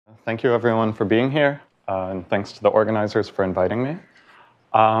Thank you everyone for being here, and thanks to the organizers for inviting me.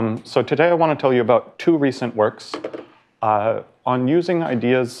 So today I want to tell you about two recent works on using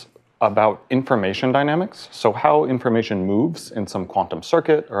ideas about information dynamics, so how information moves in some quantum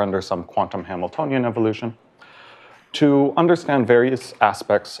circuit or under some quantum Hamiltonian evolution, to understand various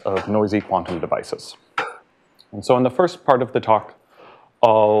aspects of noisy quantum devices. And so in the first part of the talk,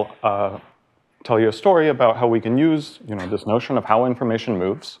 I'll tell you a story about how we can use this notion of how information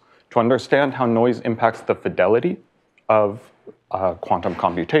moves to understand how noise impacts the fidelity of quantum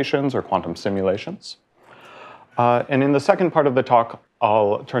computations or quantum simulations. And in the second part of the talk,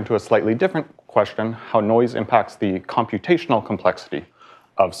 I'll turn to a slightly different question, how noise impacts the computational complexity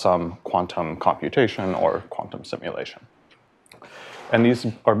of some quantum computation or quantum simulation. And these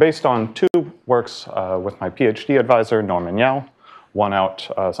are based on two works with my PhD advisor, Norman Yao, one out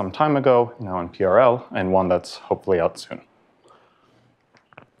some time ago, now in PRL, and one that's hopefully out soon.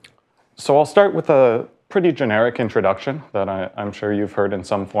 So I'll start with a pretty generic introduction that I'm sure you've heard in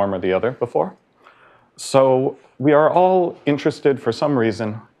some form or the other before. So we are all interested for some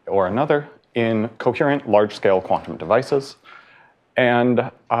reason or another in coherent large-scale quantum devices. And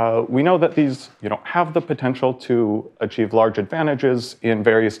we know that these have the potential to achieve large advantages in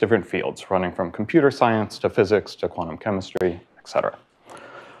various different fields, running from computer science to physics to quantum chemistry, etc.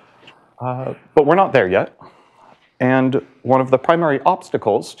 But we're not there yet. And one of the primary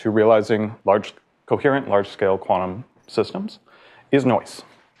obstacles to realizing coherent large-scale quantum systems is noise.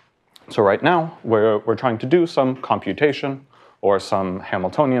 So right now, we're trying to do some computation or some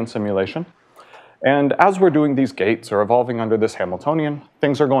Hamiltonian simulation. And as we're doing these gates or evolving under this Hamiltonian,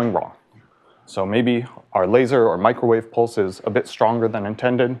 things are going wrong. So maybe our laser or microwave pulse is a bit stronger than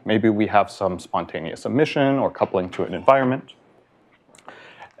intended. Maybe we have some spontaneous emission or coupling to an environment.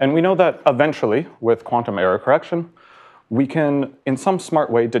 And we know that eventually, with quantum error correction, we can, in some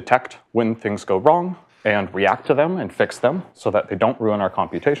smart way, detect when things go wrong and react to them and fix them so that they don't ruin our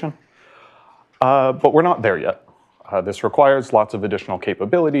computation. But we're not there yet. This requires lots of additional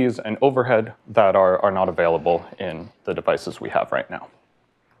capabilities and overhead that are not available in the devices we have right now.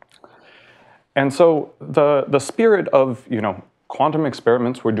 And so the spirit of quantum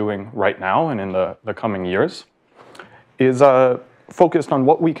experiments we're doing right now and in the coming years is focused on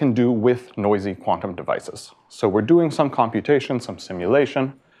what we can do with noisy quantum devices. So we're doing some computation, some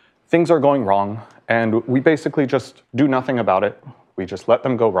simulation. Things are going wrong, and we basically just do nothing about it. We just let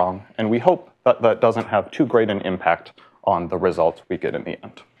them go wrong, and we hope that that doesn't have too great an impact on the result we get in the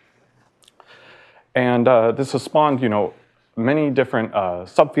end. And this has spawned, many different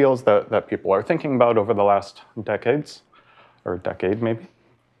subfields that people are thinking about over the last decades, or decade maybe.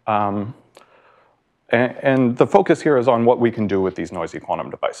 And the focus here is on what we can do with these noisy quantum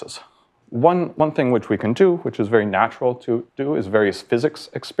devices. One thing which we can do, which is very natural to do, is various physics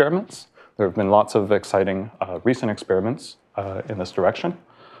experiments. There have been lots of exciting recent experiments in this direction.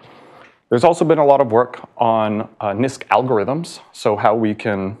 There's also been a lot of work on NISQ algorithms, so how we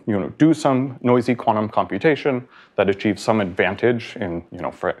can do some noisy quantum computation that achieves some advantage in,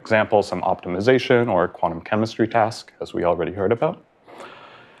 for example, some optimization or quantum chemistry task, as we already heard about.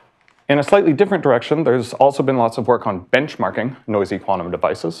 In a slightly different direction, there's also been lots of work on benchmarking noisy quantum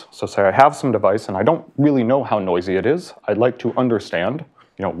devices. So say I have some device and I don't really know how noisy it is. I'd like to understand,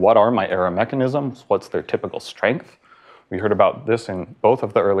 what are my error mechanisms? What's their typical strength? We heard about this in both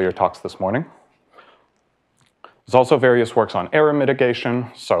of the earlier talks this morning. There's also various works on error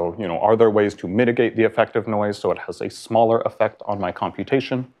mitigation. So, are there ways to mitigate the effect of noise so it has a smaller effect on my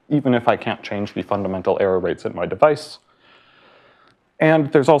computation, even if I can't change the fundamental error rates in my device?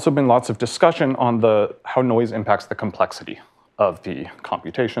 And there's also been lots of discussion on how noise impacts the complexity of the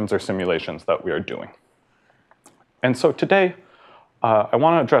computations or simulations that we are doing. And so today, I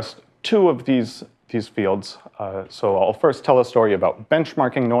want to address two of these fields. So I'll first tell a story about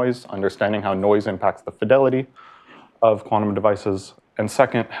benchmarking noise, understanding how noise impacts the fidelity of quantum devices, and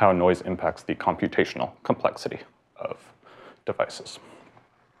second, how noise impacts the computational complexity of devices.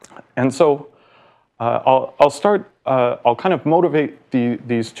 And so I'll start, I'll kind of motivate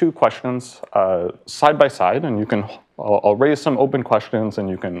these two questions side by side, and I'll raise some open questions and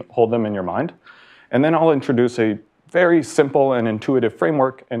you can hold them in your mind. And then I'll introduce a very simple and intuitive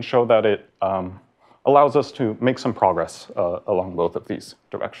framework and show that it allows us to make some progress along both of these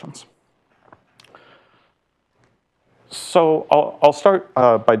directions. So I'll start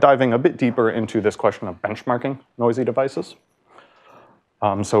by diving a bit deeper into this question of benchmarking noisy devices.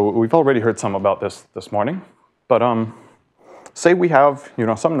 So we've already heard some about this morning, but say we have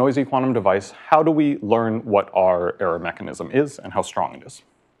some noisy quantum device. How do we learn what our error mechanism is and how strong it is?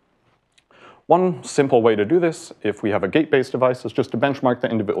 One simple way to do this, if we have a gate-based device, is just to benchmark the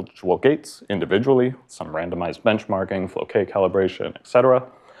individual gates individually, some randomized benchmarking, flow K calibration, etc.,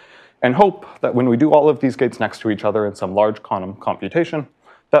 and hope that when we do all of these gates next to each other in some large quantum computation,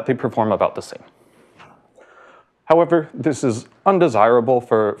 that they perform about the same. However, this is undesirable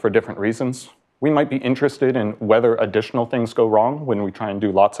for different reasons. We might be interested in whether additional things go wrong when we try and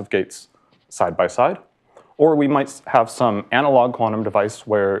do lots of gates side by side, or we might have some analog quantum device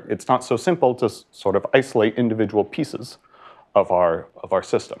where it's not so simple to sort of isolate individual pieces of our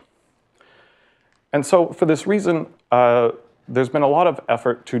system. And so for this reason, there's been a lot of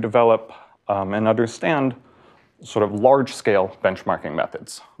effort to develop and understand sort of large-scale benchmarking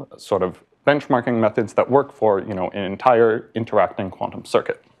methods, sort of benchmarking methods that work for an entire interacting quantum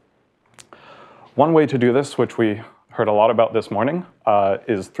circuit. One way to do this, which we heard a lot about this morning,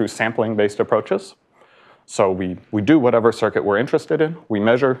 is through sampling-based approaches. So we do whatever circuit we're interested in. We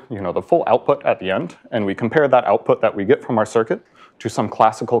measure the full output at the end, and we compare that output that we get from our circuit to some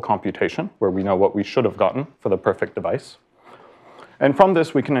classical computation where we know what we should have gotten for the perfect device. And from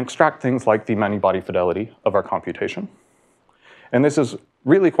this, we can extract things like the many-body fidelity of our computation. And this is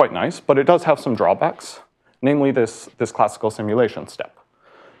really quite nice, but it does have some drawbacks, namely this classical simulation step.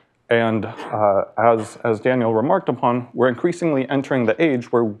 And as Daniel remarked upon, we're increasingly entering the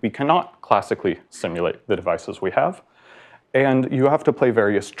age where we cannot classically simulate the devices we have. And you have to play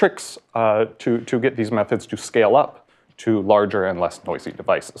various tricks to get these methods to scale up to larger and less noisy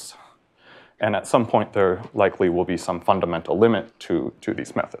devices. And at some point, there likely will be some fundamental limit to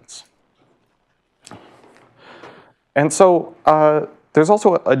these methods. And so there's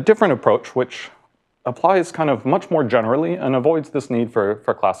also a different approach which applies kind of much more generally and avoids this need for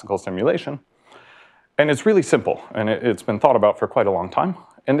classical simulation. And it's really simple, and it's been thought about for quite a long time.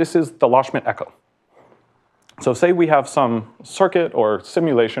 And this is the Loschmidt echo. So say we have some circuit or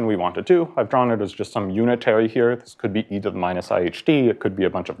simulation we want to do. I've drawn it as just some unitary here. This could be e to the minus IHD. It could be a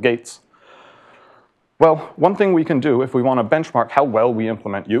bunch of gates. Well, one thing we can do if we want to benchmark how well we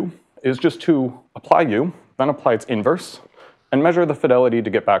implement U is just to apply U, then apply its inverse, and measure the fidelity to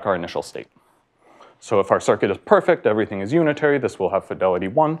get back our initial state. So if our circuit is perfect, everything is unitary, this will have fidelity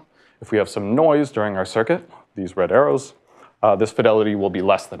 1. If we have some noise during our circuit, these red arrows, this fidelity will be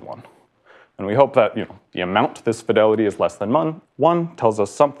less than 1. And we hope that the amount this fidelity is less than 1 tells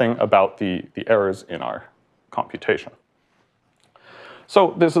us something about the errors in our computation.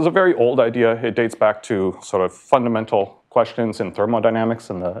 So this is a very old idea. It dates back to sort of fundamental questions in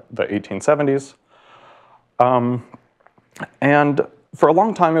thermodynamics in the 1870s. And for a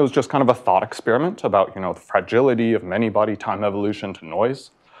long time, it was just kind of a thought experiment about the fragility of many-body time evolution to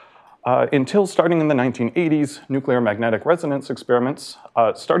noise. Until starting in the 1980s, nuclear magnetic resonance experiments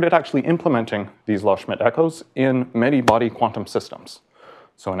started actually implementing these Loschmidt echoes in many-body quantum systems.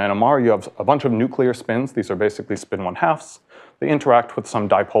 So in NMR, you have a bunch of nuclear spins. These are basically spin 1/2s. They interact with some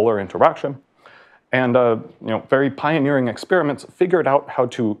dipolar interaction. And very pioneering experiments figured out how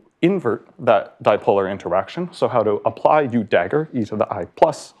to invert that dipolar interaction, so how to apply U dagger, e to the I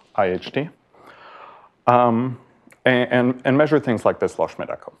plus IHT, and measure things like this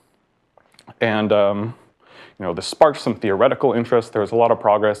Loschmidt echo. And this sparked some theoretical interest. There was a lot of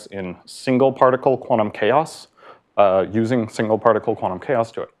progress in single particle quantum chaos, using single particle quantum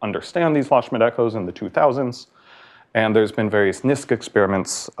chaos to understand these Loschmidt echoes in the 2000s. And there's been various NISQ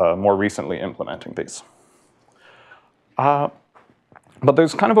experiments more recently implementing these. But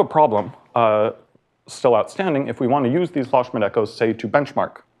there's kind of a problem still outstanding if we want to use these Loschmidt echoes, say, to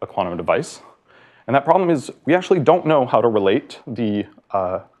benchmark a quantum device. And that problem is we actually don't know how to relate the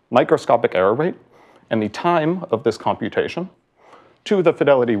microscopic error rate and the time of this computation to the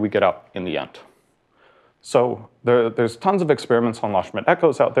fidelity we get out in the end. So there's tons of experiments on Loschmidt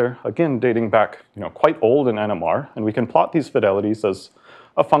echoes out there, again, dating back quite old in NMR. And we can plot these fidelities as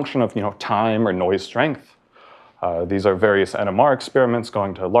a function of time or noise strength. These are various NMR experiments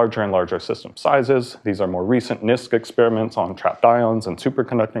going to larger and larger system sizes. These are more recent NISQ experiments on trapped ions and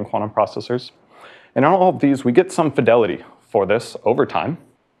superconducting quantum processors. And in all of these, we get some fidelity for this over time.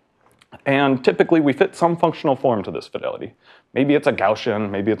 And typically, we fit some functional form to this fidelity. Maybe it's a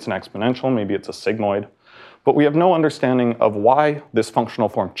Gaussian, maybe it's an exponential, maybe it's a sigmoid. But we have no understanding of why this functional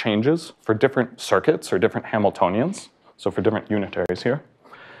form changes for different circuits or different Hamiltonians, so for different unitaries here.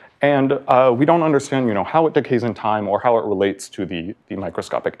 And we don't understand how it decays in time or how it relates to the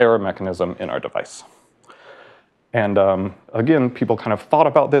microscopic error mechanism in our device. And again, people kind of thought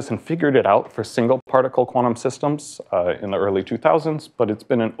about this and figured it out for single particle quantum systems in the early 2000s, but it's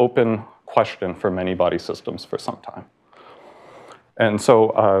been an open question for many body systems for some time. And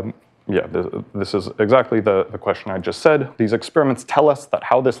so yeah, this is exactly the question I just said. These experiments tell us that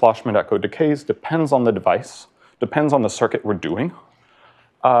how this Loschmidt echo decays depends on the device, depends on the circuit we're doing,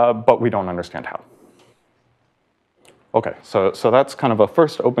 but we don't understand how. Okay, so that's kind of a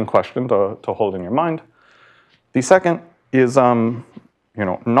first open question to hold in your mind. The second is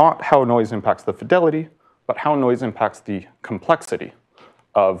not how noise impacts the fidelity, but how noise impacts the complexity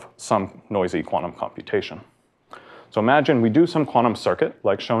of some noisy quantum computation. So imagine we do some quantum circuit,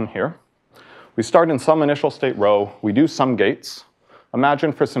 like shown here. We start in some initial state rho. We do some gates.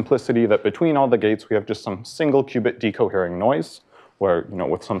 Imagine for simplicity that between all the gates, we have just some single qubit decohering noise, where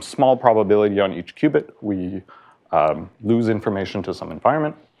with some small probability on each qubit, we lose information to some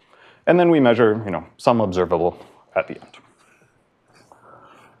environment. And then we measure some observable at the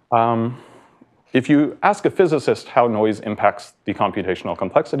end. If you ask a physicist how noise impacts the computational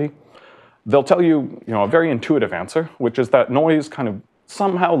complexity, they'll tell you, a very intuitive answer, which is that noise kind of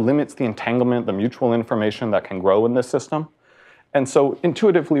somehow limits the entanglement, the mutual information that can grow in this system. And so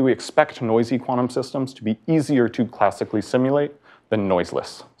intuitively, we expect noisy quantum systems to be easier to classically simulate than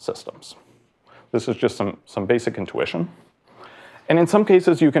noiseless systems. This is just some basic intuition. And in some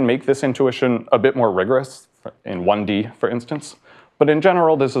cases, you can make this intuition a bit more rigorous, in 1D, for instance. But in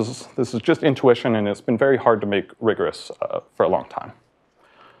general, this is just intuition, and it's been very hard to make rigorous for a long time.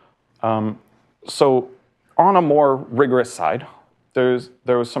 So on a more rigorous side, there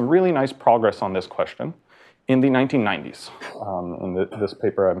was some really nice progress on this question in the 1990s, in this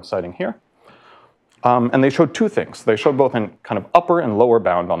paper I'm citing here. And they showed two things. They showed both a kind of upper and lower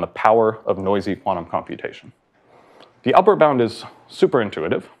bound on the power of noisy quantum computation. The upper bound is super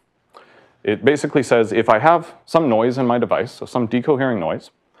intuitive. It basically says if I have some noise in my device, so some decohering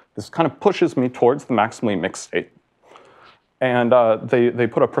noise, this kind of pushes me towards the maximally mixed state. And they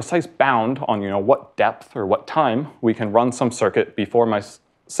put a precise bound on what depth or what time we can run some circuit before my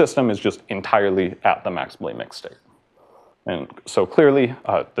system is just entirely at the maximally mixed state. And so clearly,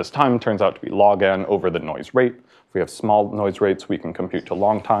 this time turns out to be log n over the noise rate. If we have small noise rates, we can compute to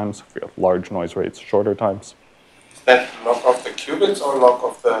long times. If we have large noise rates, shorter times. Is that log of the qubits or log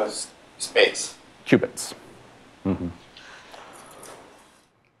of the space? Qubits.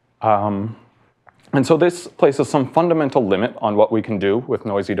 And so this places some fundamental limit on what we can do with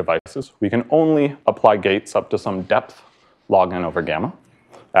noisy devices. We can only apply gates up to some depth, log n over gamma.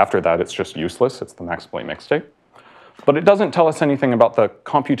 After that, it's just useless. It's the maximally mixed state. But it doesn't tell us anything about the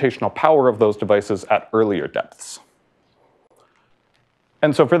computational power of those devices at earlier depths.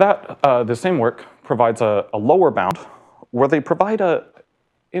 And so for that, the same work provides a lower bound where they provide an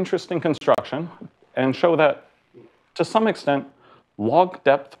interesting construction and show that, to some extent, log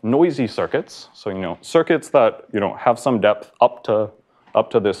depth noisy circuits, so circuits that have some depth up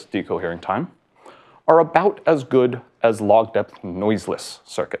to this decohering time, are about as good as log depth noiseless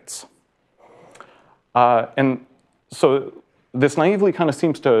circuits. And so this naively kind of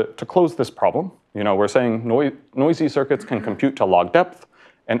seems to close this problem. We're saying noisy circuits can compute to log depth,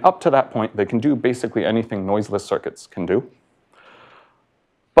 and up to that point, they can do basically anything noiseless circuits can do.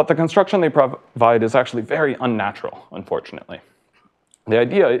 But the construction they provide is actually very unnatural, unfortunately. The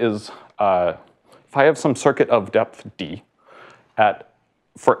idea is, if I have some circuit of depth d,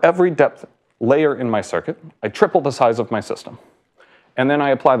 for every depth layer in my circuit, I triple the size of my system. And then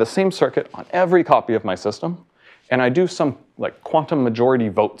I apply the same circuit on every copy of my system, and I do some quantum majority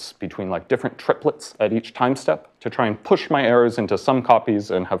votes between different triplets at each time step to try and push my errors into some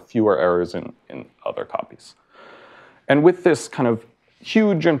copies and have fewer errors in other copies. And with this kind of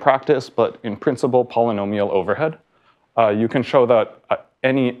huge in practice, but in principle polynomial overhead, you can show that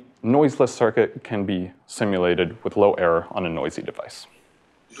any noiseless circuit can be simulated with low error on a noisy device.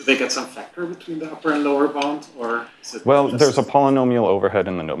 Do they get some factor between the upper and lower bound, or is it? Well, there's a polynomial overhead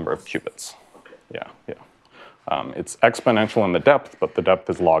in the number of qubits. Okay. Yeah. It's exponential in the depth, but the depth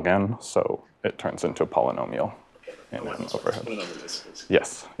is log n, so it turns into a polynomial in an overhead.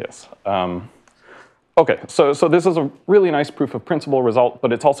 Yes. Okay, so this is a really nice proof of principle result,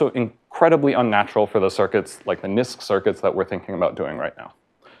 but it's also incredibly unnatural for the circuits, like the NISQ circuits that we're thinking about doing right now.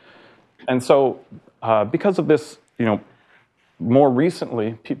 And so because of this, more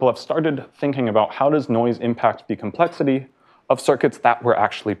recently, people have started thinking about how does noise impact the complexity of circuits that we're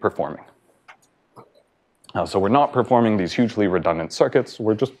actually performing. So we're not performing these hugely redundant circuits.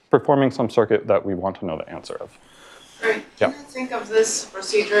 We're just performing some circuit that we want to know the answer of. Right. Can you think of this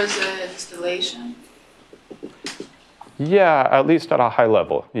procedure as a distillation? Yeah, at least at a high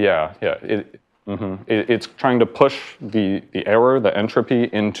level. Yeah. It's trying to push the error, the entropy,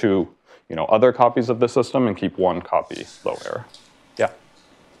 into other copies of the system and keep one copy low error. Yeah.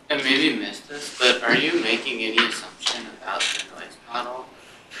 I maybe missed this, but are you making any assumption about the noise model?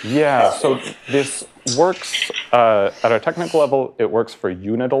 Yeah, so this works at a technical level. It works for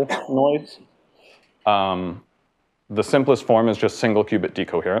unital noise. The simplest form is just single qubit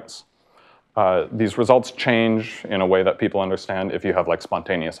decoherence. These results change in a way that people understand if you have like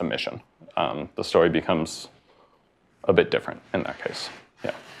spontaneous emission. The story becomes a bit different in that case.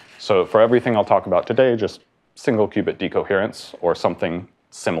 Yeah. So for everything I'll talk about today, just single qubit decoherence or something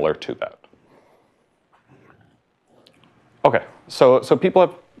similar to that. Okay, so people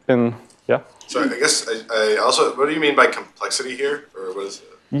have been, yeah? So I guess I also, what do you mean by complexity here? Or what is it?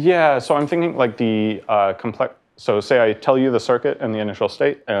 Yeah, so I'm thinking like the complex, so say I tell you the circuit and the initial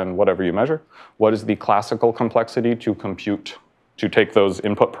state and whatever you measure, what is the classical complexity to compute, to take those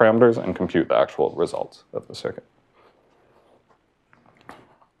input parameters and compute the actual results of the circuit?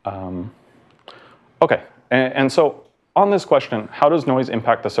 Okay, and so on this question, how does noise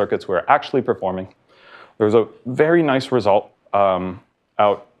impact the circuits we're actually performing? There's a very nice result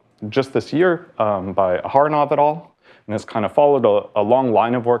out just this year by Aharonov et al. And it's kind of followed a long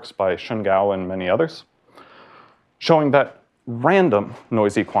line of works by Shungao and many others, showing that random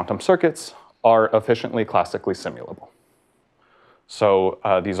noisy quantum circuits are efficiently classically simulable. So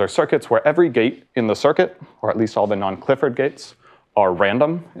these are circuits where every gate in the circuit, or at least all the non-Clifford gates, are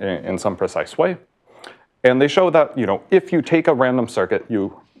random in some precise way. And they show that if you take a random circuit,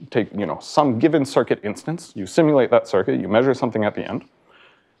 you take some given circuit instance, you simulate that circuit, you measure something at the end,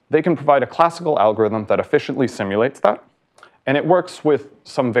 they can provide a classical algorithm that efficiently simulates that. And it works with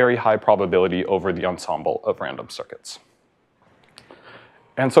some very high probability over the ensemble of random circuits.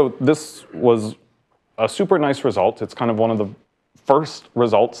 And so this was a super nice result. It's kind of one of the first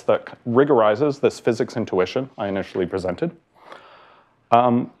results that rigorizes this physics intuition I initially presented.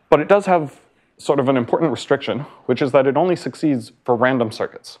 But it does have sort of an important restriction, which is that it only succeeds for random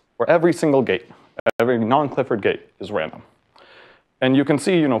circuits, where every single gate, every non-Clifford gate is random. And you can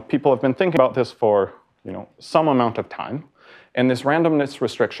see, people have been thinking about this for, some amount of time, and this randomness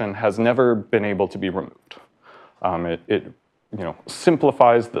restriction has never been able to be removed. It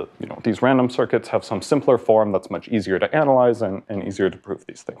simplifies these random circuits have some simpler form that's much easier to analyze and easier to prove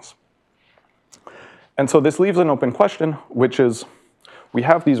these things. And so this leaves an open question, which is, we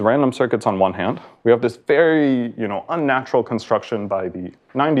have these random circuits on one hand. We have this very, unnatural construction by the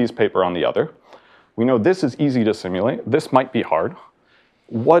 90s paper on the other. We know this is easy to simulate. This might be hard.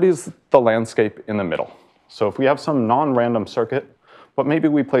 What is the landscape in the middle? So if we have some non-random circuit, but maybe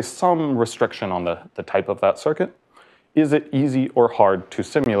we place some restriction on the type of that circuit, is it easy or hard to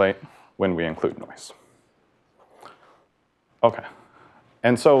simulate when we include noise? Okay.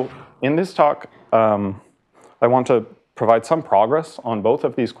 And so in this talk, I want to provide some progress on both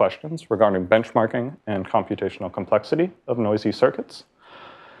of these questions regarding benchmarking and computational complexity of noisy circuits.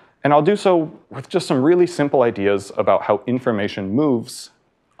 And I'll do so with just some really simple ideas about how information moves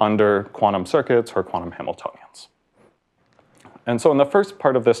under quantum circuits or quantum Hamiltonians. And so in the first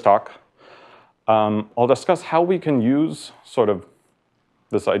part of this talk, I'll discuss how we can use sort of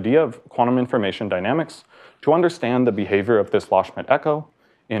this idea of quantum information dynamics to understand the behavior of this Loschmidt echo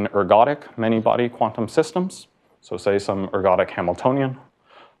in ergodic many-body quantum systems. So say some ergodic Hamiltonian,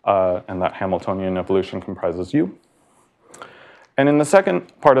 and that Hamiltonian evolution comprises U. And in the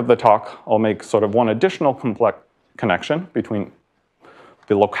second part of the talk, I'll make sort of one additional complex connection between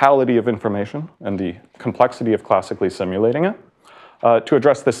the locality of information and the complexity of classically simulating it to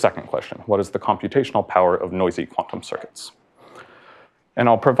address this second question. What is the computational power of noisy quantum circuits? And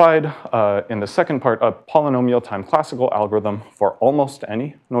I'll provide, in the second part, a polynomial-time classical algorithm for almost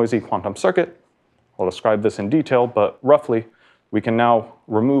any noisy quantum circuit. I'll describe this in detail, but roughly, we can now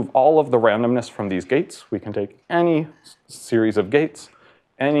remove all of the randomness from these gates. We can take any series of gates,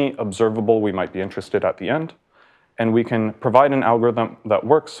 any observable we might be interested at the end, and we can provide an algorithm that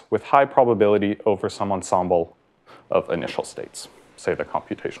works with high probability over some ensemble of initial states, say the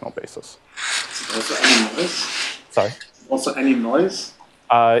computational basis. Also any noise? Sorry? Also any noise?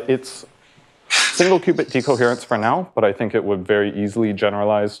 It's single qubit decoherence for now, but I think it would very easily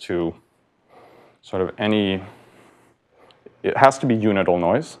generalize to sort of any, it has to be unital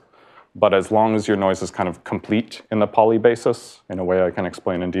noise, but as long as your noise is kind of complete in the poly basis, in a way I can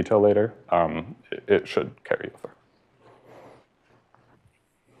explain in detail later, it should carry over.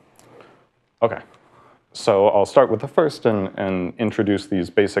 Okay, so I'll start with the first and introduce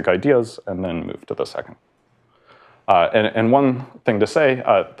these basic ideas and then move to the second. And one thing to say,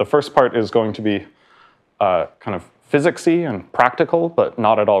 the first part is going to be kind of physicsy and practical, but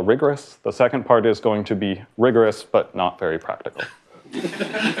not at all rigorous. The second part is going to be rigorous, but not very practical.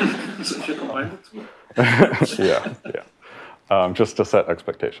 Yeah. Just to set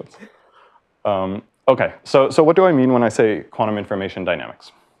expectations. Okay, so what do I mean when I say quantum information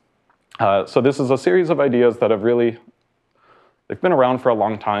dynamics? So this is a series of ideas that have really, they've been around for a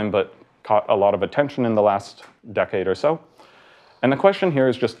long time, but caught a lot of attention in the last decade or so. And the question here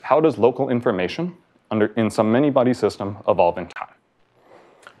is just, how does local information in some many-body system evolve in time?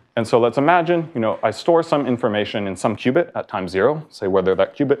 And so let's imagine, I store some information in some qubit at time 0, say whether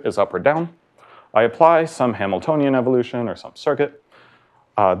that qubit is up or down. I apply some Hamiltonian evolution or some circuit.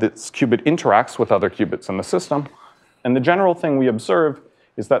 This qubit interacts with other qubits in the system. And the general thing we observe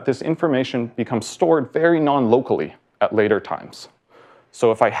is that this information becomes stored very non-locally at later times. So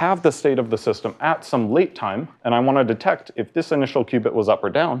if I have the state of the system at some late time, and I want to detect if this initial qubit was up or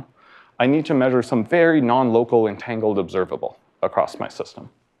down, I need to measure some very non-local entangled observable across my system.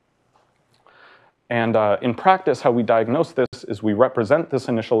 And in practice, how we diagnose this is we represent this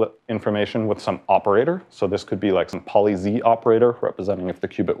initial information with some operator. So this could be like some poly-z operator representing if the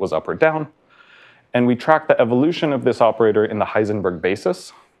qubit was up or down. And we track the evolution of this operator in the Heisenberg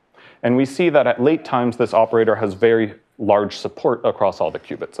basis. And we see that at late times, this operator has very large support across all the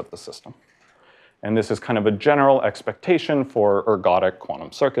qubits of the system. And this is kind of a general expectation for ergodic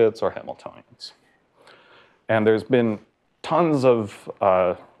quantum circuits or Hamiltonians. And there's been tons of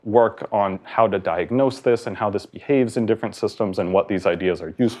work on how to diagnose this and how this behaves in different systems and what these ideas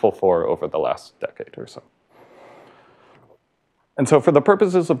are useful for over the last decade or so. And so for the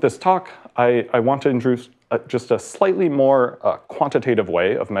purposes of this talk, I want to introduce just a slightly more quantitative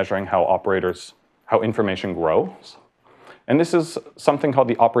way of measuring how information grows. And this is something called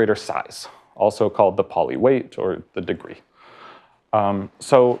the operator size, also called the poly weight or the degree.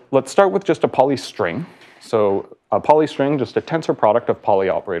 So let's start with just a poly string. So a poly string, just a tensor product of poly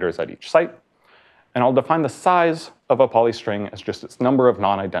operators at each site. And I'll define the size of a poly string as just its number of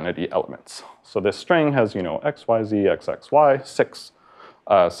non-identity elements. So this string has, x, y, z, x, x, y, 6,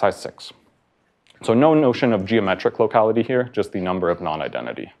 size 6. So no notion of geometric locality here, just the number of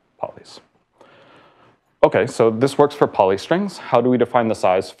non-identity polys. OK, so this works for poly strings. How do we define the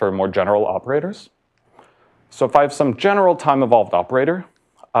size for more general operators? So if I have some general time-evolved operator,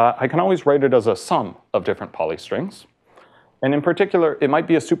 I can always write it as a sum of different poly strings. And in particular, it might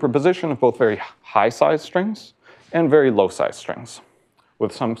be a superposition of both very high-size strings and very low-size strings,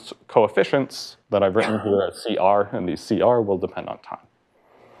 with some coefficients that I've written here as CR, and these CR will depend on time.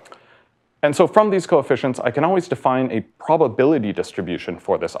 And so from these coefficients, I can always define a probability distribution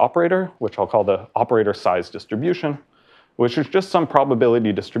for this operator, which I'll call the operator size distribution, which is just some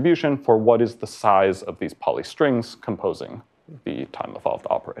probability distribution for what is the size of these poly strings composing the time-evolved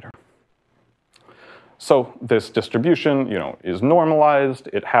operator. So this distribution, is normalized.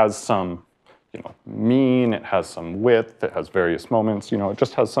 It has some, mean. It has some width. It has various moments. It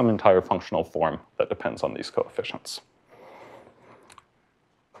just has some entire functional form that depends on these coefficients.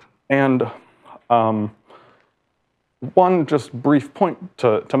 And one just brief point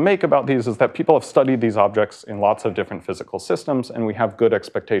to make about these is that people have studied these objects in lots of different physical systems, and we have good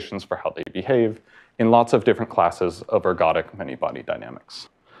expectations for how they behave in lots of different classes of ergodic many-body dynamics.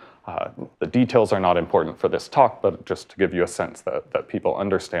 The details are not important for this talk, but just to give you a sense that people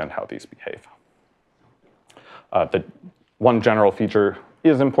understand how these behave. The one general feature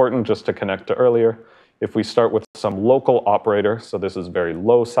is important just to connect to earlier. If we start with some local operator, so this is very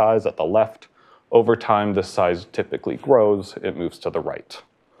low size at the left, over time this size typically grows, it moves to the right.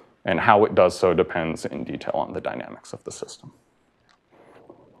 And how it does so depends in detail on the dynamics of the system.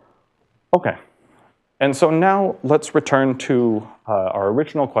 OK. And so now let's return to our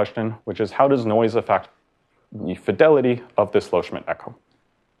original question, which is how does noise affect the fidelity of this Loschmidt echo?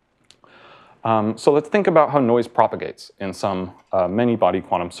 So let's think about how noise propagates in some many-body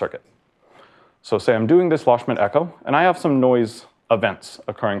quantum circuit. So say I'm doing this Loschmidt echo, and I have some noise events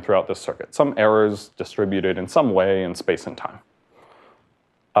occurring throughout this circuit, some errors distributed in some way in space and time.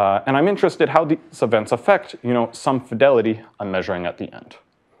 And I'm interested how these events affect some fidelity I'm measuring at the end.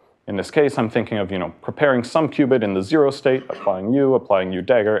 In this case, I'm thinking of preparing some qubit in the 0 state, applying U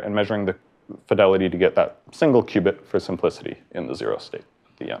dagger, and measuring the fidelity to get that single qubit for simplicity in the 0 state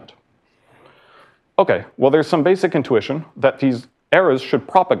at the end. OK, well, there's some basic intuition that these errors should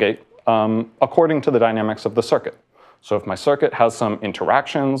propagate according to the dynamics of the circuit. So if my circuit has some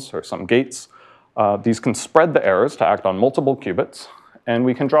interactions or some gates, these can spread the errors to act on multiple qubits. And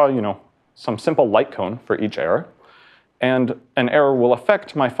we can draw some simple light cone for each error. And an error will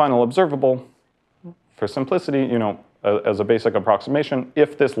affect my final observable, for simplicity, as a basic approximation,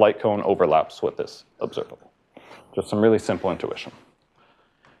 if this light cone overlaps with this observable. Just some really simple intuition.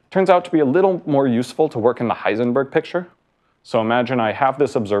 Turns out to be a little more useful to work in the Heisenberg picture. So imagine I have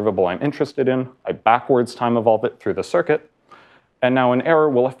this observable I'm interested in. I backwards time evolve it through the circuit. And now an error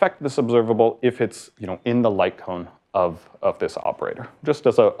will affect this observable if it's in the light cone of this operator, just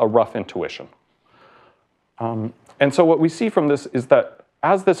as a rough intuition. And so what we see from this is that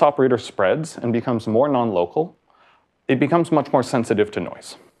as this operator spreads and becomes more non-local, it becomes much more sensitive to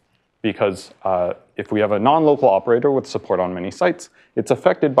noise. Because if we have a non-local operator with support on many sites, it's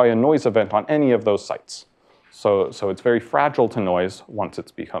affected by a noise event on any of those sites. So it's very fragile to noise once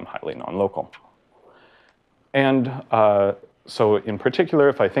it's become highly non-local. And so in particular,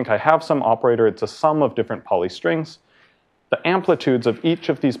 if I think I have some operator, it's a sum of different polystrings. The amplitudes of each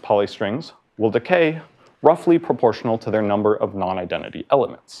of these polystrings will decay roughly proportional to their number of non-identity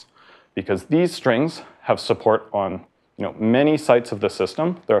elements. Because these strings have support on many sites of the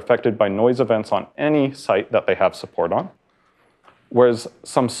system. They're affected by noise events on any site that they have support on. Whereas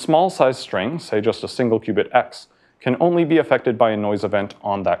some small size string, say just a single qubit x, can only be affected by a noise event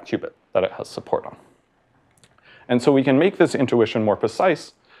on that qubit that it has support on. And so we can make this intuition more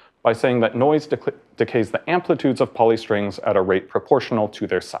precise by saying that noise decays the amplitudes of polystrings at a rate proportional to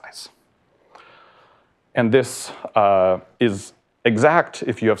their size. And this is exact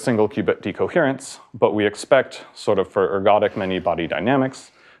if you have single qubit decoherence, but we expect, sort of for ergodic many-body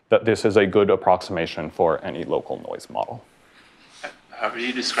dynamics, that this is a good approximation for any local noise model. How are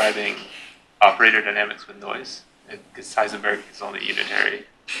you describing operator dynamics with noise? Because Heisenberg is only unitary.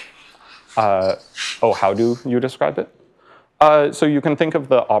 How do you describe it? So you can think of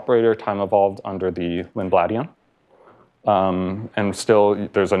the operator time evolved under the Lindbladian. And still,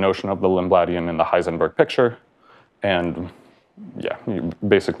 there's a notion of the Lindbladian in the Heisenberg picture. And yeah, you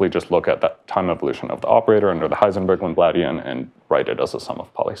basically just look at that time evolution of the operator under the Heisenberg Lindbladian and write it as a sum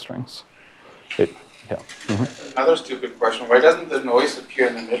of polystrings. Another stupid question, why doesn't the noise appear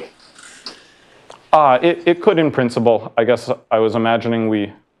in the middle? It could in principle. I guess I was imagining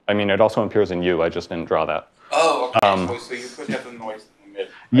it also appears in U, I just didn't draw that. Oh, okay, so you could have the noise in the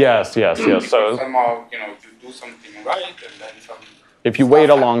middle. Yes. So somehow, you do something right and then some... If you wait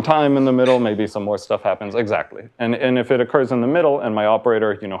a long time in the middle, maybe some more stuff happens. Exactly. And if it occurs in the middle and my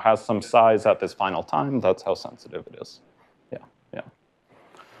operator has some size at this final time, that's how sensitive it is. Yeah.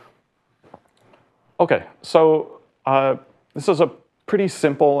 OK, so this is a pretty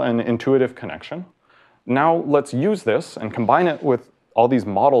simple and intuitive connection. Now let's use this and combine it with all these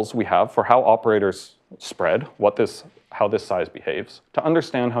models we have for how operators spread, how this size behaves, to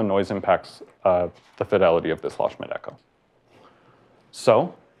understand how noise impacts the fidelity of this Loschmidt echo.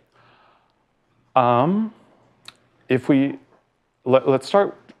 So, let's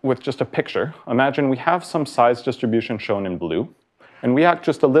start with just a picture. Imagine we have some size distribution shown in blue, and we add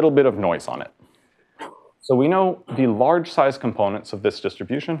just a little bit of noise on it. So we know the large size components of this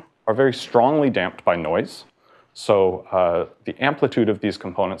distribution are very strongly damped by noise. So the amplitude of these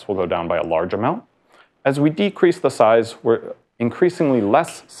components will go down by a large amount. As we decrease the size, we're increasingly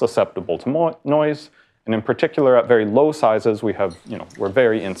less susceptible to noise. And in particular, at very low sizes, we're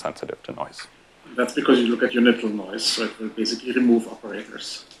very insensitive to noise. That's because you look at unital noise, so it will basically remove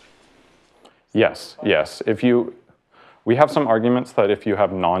operators. Yes. We have some arguments that if you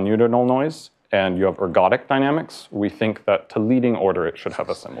have non-unital noise and you have ergodic dynamics, we think that to leading order, it should have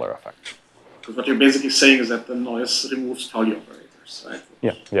a similar effect. Because what you're basically saying is that the noise removes Pauli operators, right?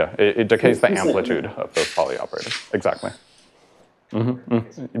 Yeah. It decays the amplitude of those Pauli operators. Exactly.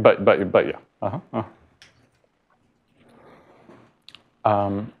 But yeah.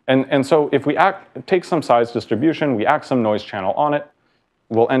 And so if we take some size distribution, we act some noise channel on it,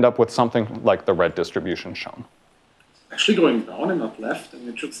 we'll end up with something like the red distribution shown. Actually going down and not left, and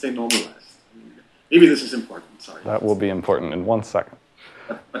it should stay normalized. Maybe this is important, sorry. That will be important in 1 second.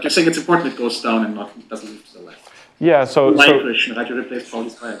 But you're saying it's important it goes down and doesn't move to the left. Yeah, so question, right? You replace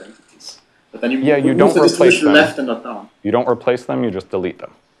Pauli's by identities. But then you don't the replace them. Left and not down. You don't replace them, you just delete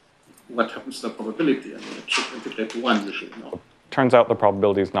them. What happens to the probability? I mean, it should integrate to 1 usually, no? Turns out the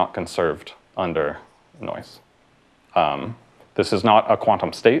probability is not conserved under noise. This is not a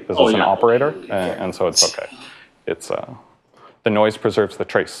quantum state. This is an operator, and so it's OK. The noise preserves the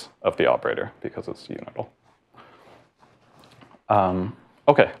trace of the operator because it's unital.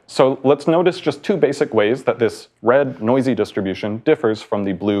 OK, so let's notice just 2 basic ways that this red noisy distribution differs from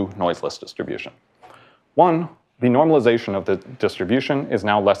the blue noiseless distribution. One, the normalization of the distribution is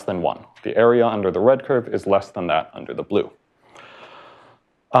now less than 1. The area under the red curve is less than that under the blue.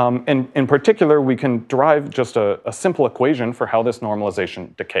 In particular, we can derive just a simple equation for how this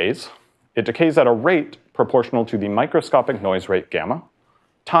normalization decays. It decays at a rate proportional to the microscopic noise rate gamma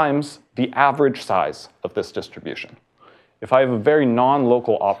times the average size of this distribution. If I have a very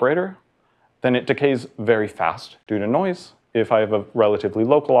non-local operator, then it decays very fast due to noise. If I have a relatively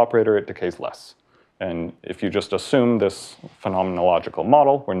local operator, it decays less. And if you just assume this phenomenological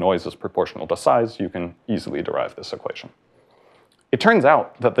model where noise is proportional to size, you can easily derive this equation. It turns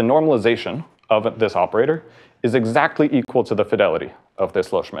out that the normalization of this operator is exactly equal to the fidelity of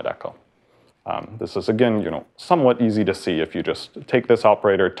this Low-Schmidt echo. This is, again, somewhat easy to see if you just take this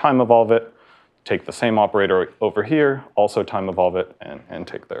operator, time evolve it, take the same operator over here, also time evolve it, and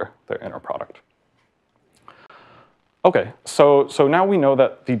take their inner product. Okay, so now we know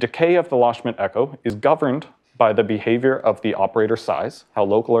that the decay of the Low-Schmidt echo is governed by the behavior of the operator size, how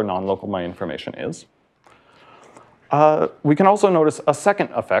local or non-local my information is. We can also notice a second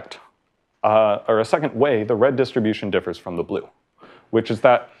effect, or a second way the red distribution differs from the blue, which is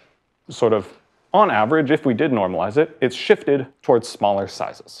that sort of on average, if we did normalize it, it's shifted towards smaller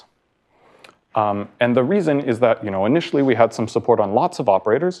sizes. And the reason is that initially we had some support on lots of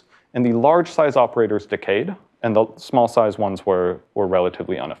operators, and the large size operators decayed, and the small size ones were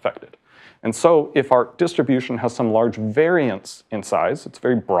relatively unaffected. And so if our distribution has some large variance in size, it's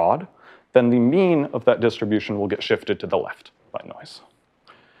very broad, then the mean of that distribution will get shifted to the left by noise.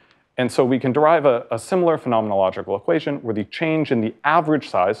 And so we can derive a similar phenomenological equation where the change in the average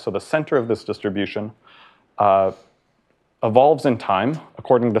size, so the center of this distribution, evolves in time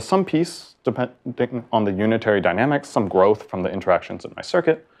according to some piece, depending on the unitary dynamics, some growth from the interactions in my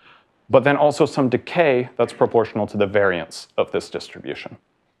circuit, but then also some decay that's proportional to the variance of this distribution.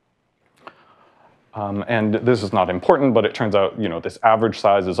 And this is not important, but it turns out this average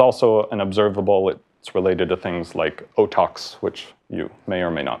size is also an observable. It's related to things like OTOX, which you may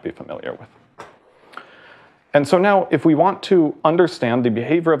or may not be familiar with. And so now, if we want to understand the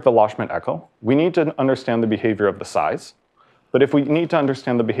behavior of the Low-Schmidt echo, we need to understand the behavior of the size. But if we need to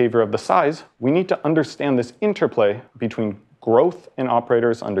understand the behavior of the size, we need to understand this interplay between growth in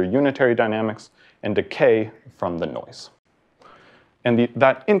operators under unitary dynamics and decay from the noise. And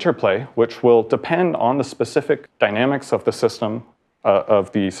that interplay, which will depend on the specific dynamics of the system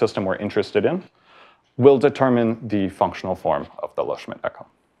we're interested in, will determine the functional form of the Low-Schmidt echo.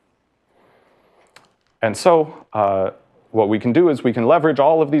 And so what we can do is we can leverage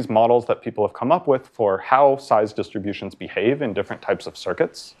all of these models that people have come up with for how size distributions behave in different types of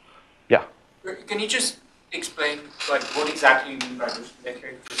circuits. Yeah? Can you just explain what exactly you mean by Low-Schmidt echo?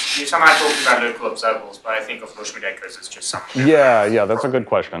 You're somehow talking about local observables, but I think of Low-Schmidt echoes as just something. Yeah, that's a good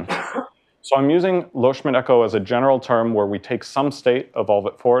question. So I'm using Low-Schmidt echo as a general term where we take some state, evolve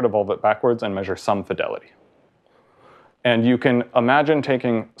it forward, evolve it backwards, and measure some fidelity. And you can imagine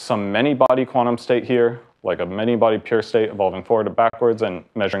taking some many-body quantum state here, like a many-body pure state evolving forward and backwards and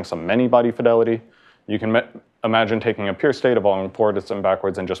measuring some many-body fidelity. You can imagine taking a pure state evolving forward and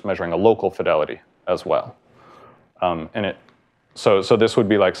backwards and just measuring a local fidelity as well. So this would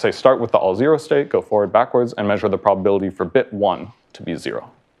be like, say, start with the all-zero state, go forward, backwards, and measure the probability for bit 1 to be 0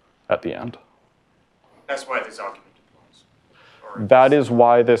 at the end. That's why this argument applies. That is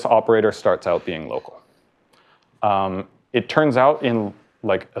why this operator starts out being local. It turns out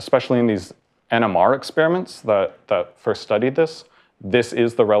especially in these NMR experiments that first studied this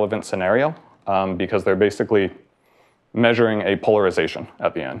is the relevant scenario because they're basically measuring a polarization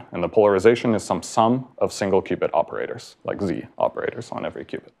at the end. And the polarization is some sum of single qubit operators, like Z operators on every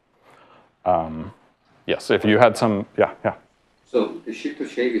qubit. Yes, if you had some, yeah. So the Schuster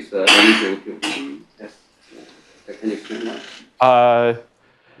shape is the unusual test. Can you explain that?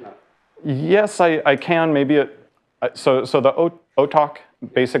 Yes, I can. Maybe so the OTOC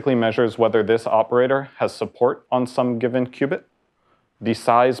basically measures whether this operator has support on some given qubit. The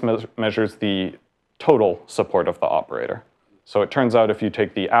size measures the total support of the operator. So it turns out if you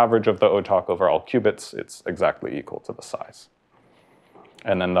take the average of the OTOC over all qubits, it's exactly equal to the size.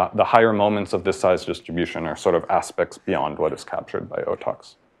 And then the higher moments of this size distribution are sort of aspects beyond what is captured by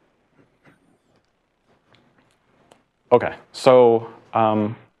OTOCs. Okay, so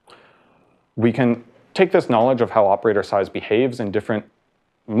we can take this knowledge of how operator size behaves in different,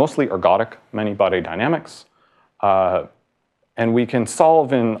 mostly ergodic many-body dynamics, and we can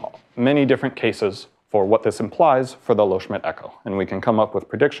solve in many different cases for what this implies for the Low-Schmidt echo. And we can come up with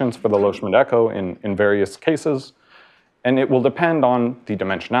predictions for the Low-Schmidt echo in various cases. And it will depend on the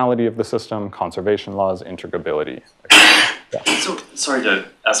dimensionality of the system, conservation laws, integrability. Yeah. So, sorry to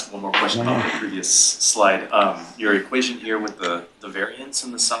ask one more question on the previous slide. Your equation here with the variance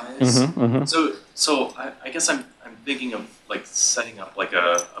and the size. So I guess I'm thinking of like setting up like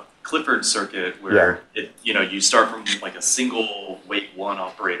a Clifford circuit where you start from like a single weight 1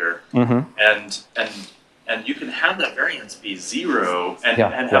 operator, and you can have that variance be 0 and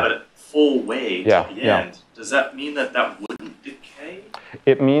have it full weight at the end. Does that mean that wouldn't decay?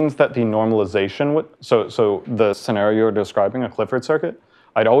 It means that the normalization would, so the scenario you're describing, a Clifford circuit,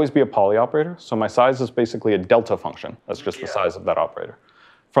 I'd always be a poly operator, so my size is basically a delta function. That's just the size of that operator.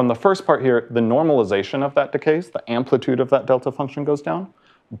 From the first part here, the normalization of that decays, the amplitude of that delta function goes down,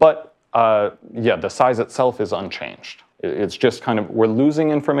 but yeah, the size itself is unchanged. It's just kind of, we're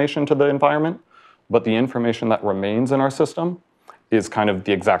losing information to the environment, but the information that remains in our system is kind of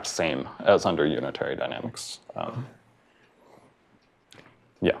the exact same as under unitary dynamics.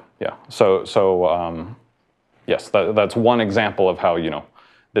 Yeah. So yes, that's one example of how,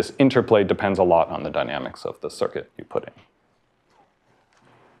 this interplay depends a lot on the dynamics of the circuit you put in.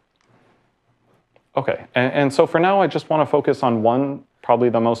 Okay, and so for now, I just want to focus on one, probably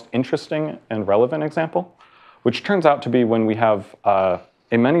the most interesting and relevant example, which turns out to be when we have a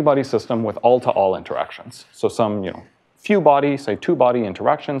many-body system with all-to-all interactions. So some, few body, say two-body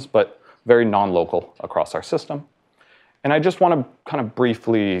interactions, but very non-local across our system. And I just want to kind of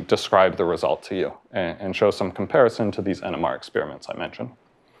briefly describe the result to you and show some comparison to these NMR experiments I mentioned.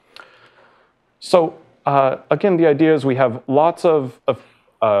 So again, the idea is we have lots of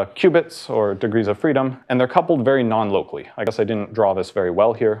qubits, or degrees of freedom, and they're coupled very non-locally. I guess I didn't draw this very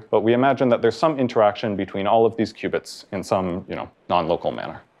well here, but we imagine that there's some interaction between all of these qubits in some non-local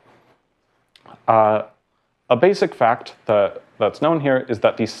manner. A basic fact that's known here is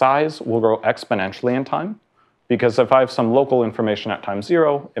that the size will grow exponentially in time, because if I have some local information at time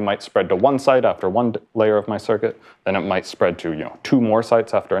 0, it might spread to one site after one layer of my circuit, then it might spread to two more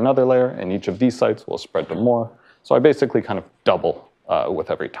sites after another layer, and each of these sites will spread to more. So I basically kind of double with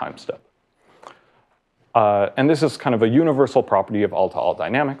every time step. And this is kind of a universal property of all-to-all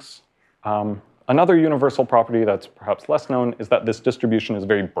dynamics. Another universal property that's perhaps less known is that this distribution is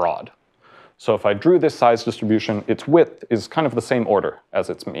very broad. So if I drew this size distribution, its width is kind of the same order as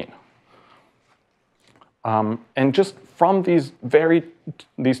its mean. And just from these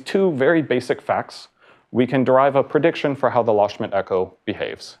two very basic facts, we can derive a prediction for how the Loschmidt echo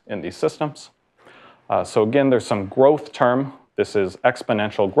behaves in these systems. So again, there's some growth term. This is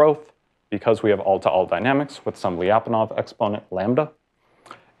exponential growth because we have all-to-all dynamics with some Lyapunov exponent lambda.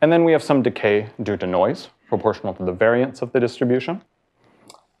 And then we have some decay due to noise, proportional to the variance of the distribution.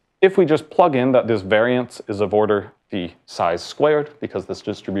 If we just plug in that this variance is of order the size squared, because this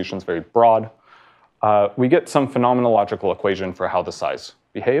distribution is very broad, we get some phenomenological equation for how the size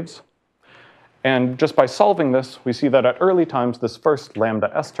behaves. And just by solving this, we see that at early times, this first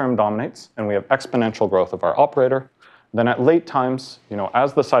lambda s term dominates, and we have exponential growth of our operator. Then at late times,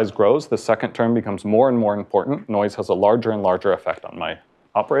 as the size grows, the second term becomes more and more important. Noise has a larger and larger effect on my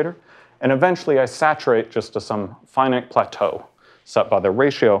operator. And eventually, I saturate just to some finite plateau set by the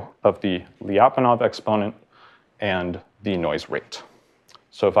ratio of the Lyapunov exponent and the noise rate.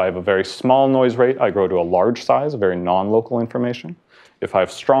 So if I have a very small noise rate, I grow to a large size, very non-local information. If I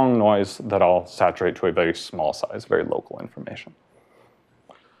have strong noise, that I'll saturate to a very small size, very local information.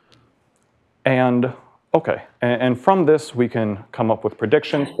 And okay, and from this, we can come up with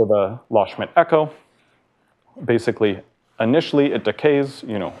predictions for the Loschmidt echo. Basically, initially, it decays,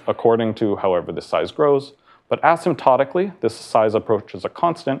 according to however the size grows. But asymptotically, this size approaches a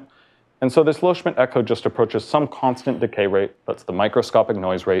constant. And so this Loschmidt echo just approaches some constant decay rate, that's the microscopic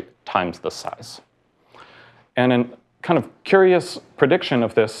noise rate, times the size. And a kind of curious prediction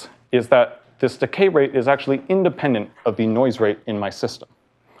of this is that this decay rate is actually independent of the noise rate in my system.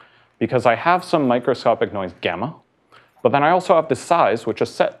 Because I have some microscopic noise gamma, but then I also have the size, which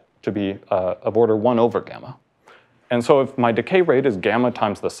is set to be of order 1 over gamma. And so if my decay rate is gamma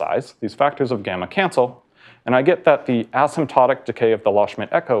times the size, these factors of gamma cancel, and I get that the asymptotic decay of the Loschmidt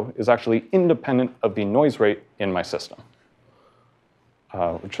echo is actually independent of the noise rate in my system.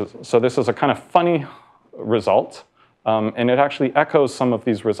 So this is a kind of funny result, and it actually echoes some of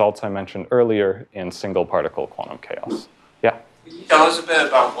these results I mentioned earlier in single particle quantum chaos. Yeah? Can you tell us a bit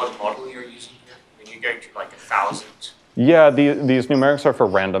about what model you're using here? I mean, you're going to like 1,000. Yeah, these numerics are for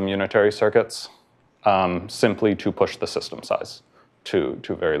random unitary circuits, simply to push the system size to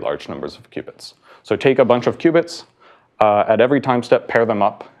very large numbers of qubits. So take a bunch of qubits, at every time step, pair them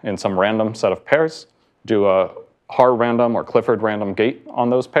up in some random set of pairs, do a Haar random or Clifford random gate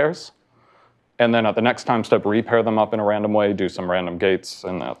on those pairs, and then at the next time step, repair them up in a random way, do some random gates,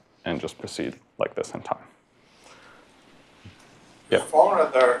 and just proceed like this in time. The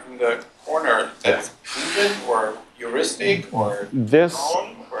formula there in the corner, that's proven or heuristic or known?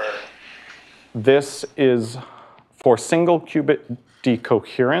 This is for single qubit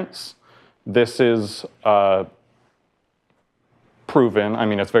decoherence. This is proven. I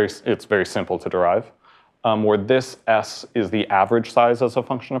mean, it's very simple to derive. Where this S is the average size as a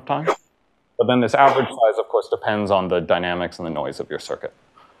function of time. But then this average size, of course, depends on the dynamics and the noise of your circuit.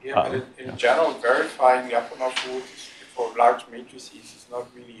 Yeah, but in general, verifying Lyapunov rule, for large matrices is not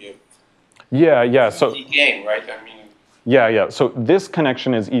really a yeah. So easy game, right? I mean, yeah. So this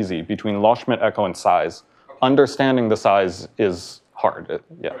connection is easy between Loschmidt echo and size. okay. Understanding the size is hard.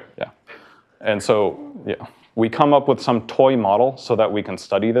 Yeah. And so we come up with some toy model so that we can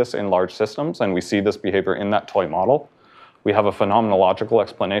study this in large systems, and we see this behavior in that toy model. We have a phenomenological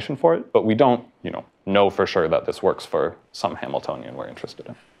explanation for it, but we don't, know for sure that this works for some Hamiltonian we're interested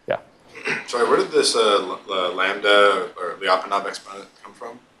in. Yeah. Sorry, where did this lambda or Lyapunov exponent come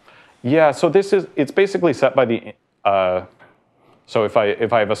from? Yeah, so it's basically set by the, so if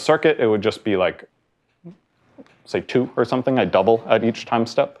I have a circuit, it would just be like, say 2 or something. I double at each time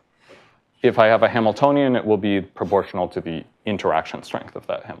step. If I have a Hamiltonian, it will be proportional to the interaction strength of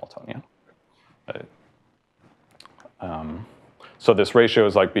that Hamiltonian. So this ratio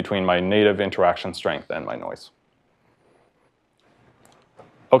is like between my native interaction strength and my noise.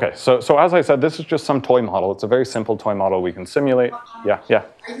 Okay, so as I said, this is just some toy model. It's a very simple toy model we can simulate. Yeah.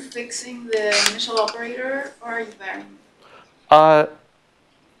 Are you fixing the initial operator, or are you varying?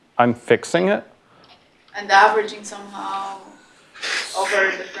 I'm fixing it. And the averaging somehow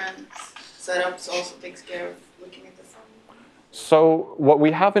over different setups also takes care of looking at the sum? So what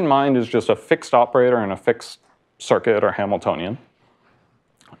we have in mind is just a fixed operator and a fixed circuit or Hamiltonian.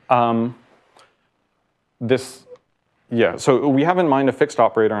 So we have in mind a fixed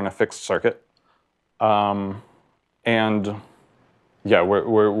operator and a fixed circuit. We're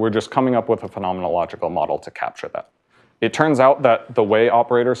just coming up with a phenomenological model to capture that. It turns out that the way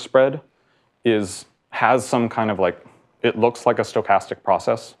operators spread has some kind of it looks like a stochastic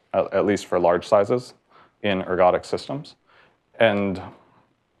process, at least for large sizes in ergodic systems.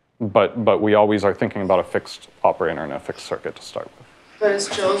 But we always are thinking about a fixed operator and a fixed circuit to start with. But it's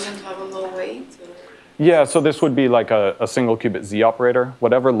chosen to have a low weight? Or? Yeah, so this would be like a single qubit Z operator,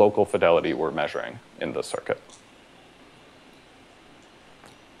 whatever local fidelity we're measuring in the circuit.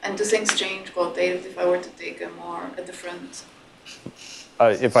 And do things change qualitatively if I were to take a different?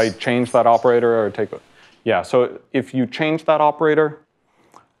 If I change that operator or take it? Yeah, so if you change that operator,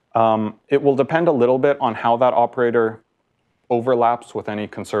 it will depend a little bit on how that operator overlaps with any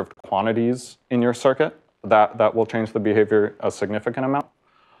conserved quantities in your circuit. That will change the behavior a significant amount.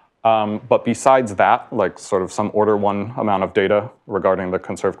 But besides that, like sort of some order 1 amount of data regarding the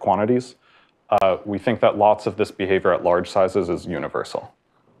conserved quantities, we think that lots of this behavior at large sizes is universal.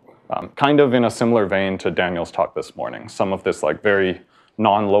 Kind of in a similar vein to Daniel's talk this morning. Some of this very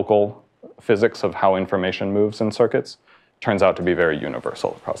non-local physics of how information moves in circuits turns out to be very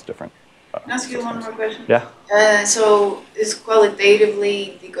universal across different Can I ask you one more question? Yeah. So is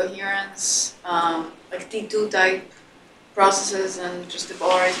qualitatively the coherence, like T2 type processes and just the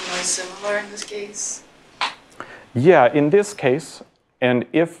polarizing noise similar in this case? Yeah, in this case, and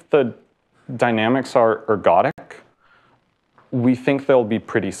if the dynamics are ergodic, we think they'll be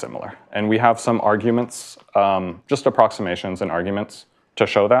pretty similar. And we have some arguments, just approximations and arguments to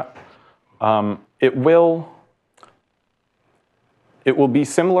show that. It will be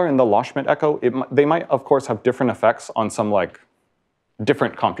similar in the Loschmidt echo. They might, of course, have different effects on some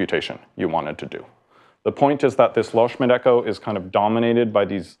different computation you wanted to do. The point is that this Loschmidt echo is kind of dominated by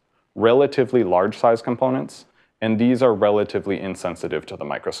these relatively large size components, and these are relatively insensitive to the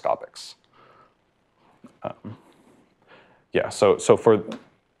microscopics. So for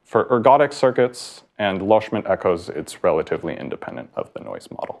ergodic circuits and Loschmidt echoes, it's relatively independent of the noise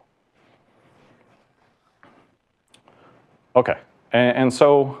model. Okay, and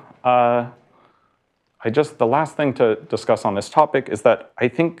so the last thing to discuss on this topic is that I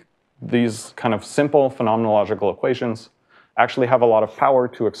think these kind of simple phenomenological equations actually have a lot of power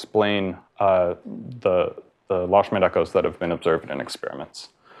to explain the Loschmidt echoes that have been observed in experiments.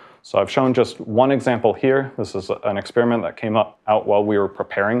 So I've shown just one example here. This is an experiment that came out while we were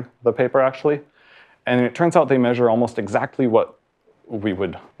preparing the paper, actually. And it turns out they measure almost exactly what we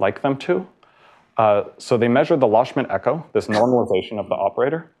would like them to. So they measure the Loschmidt echo, this normalization of the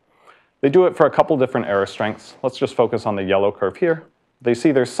operator. They do it for a couple different error strengths. Let's just focus on the yellow curve here. They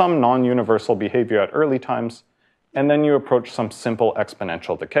see there's some non-universal behavior at early times, and then you approach some simple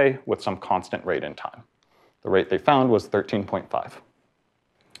exponential decay with some constant rate in time. The rate they found was 13.5.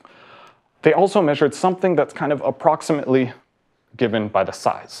 They also measured something that's kind of approximately given by the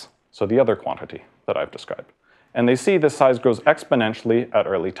size, so the other quantity that I've described. And they see this size grows exponentially at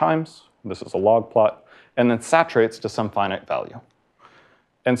early times. This is a log plot, and then saturates to some finite value.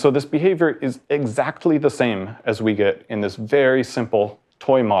 And so this behavior is exactly the same as we get in this very simple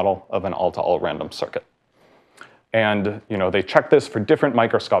toy model of an all-to-all random circuit. And they check this for different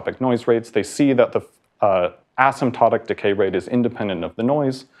microscopic noise rates. They see that the asymptotic decay rate is independent of the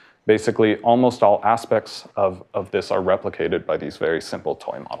noise, Basically, almost all aspects of this are replicated by these very simple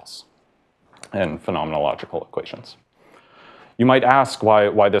toy models and phenomenological equations. You might ask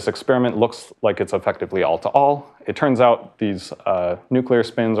why this experiment looks like it's effectively all-to-all. It turns out these nuclear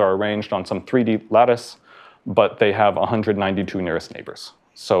spins are arranged on some 3D lattice, but they have 192 nearest neighbors.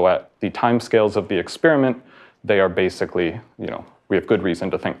 So at the timescales of the experiment, they are basically, we have good reason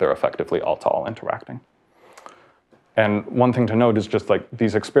to think they're effectively all-to-all interacting. And one thing to note is just like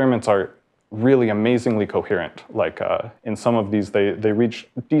these experiments are really amazingly coherent. Like in some of these, they reach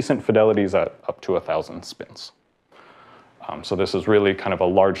decent fidelities at up to 1,000 spins. So this is really kind of a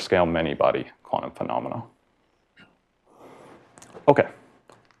large-scale many-body quantum phenomena. OK.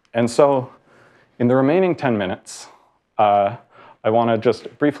 And so in the remaining 10 minutes, I want to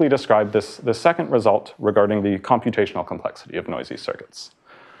just briefly describe this second result regarding the computational complexity of noisy circuits.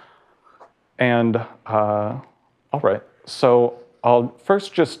 And all right, so I'll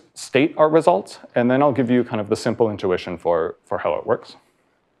first just state our results, and then I'll give you kind of the simple intuition for how it works.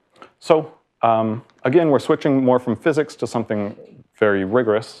 So again, we're switching more from physics to something very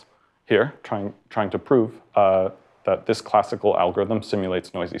rigorous here, trying to prove that this classical algorithm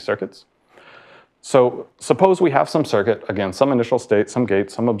simulates noisy circuits. So suppose we have some circuit, again, some initial state, some gate,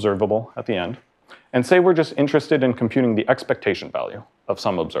 some observable at the end, and say we're just interested in computing the expectation value of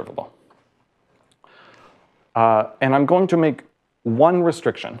some observable. And I'm going to make one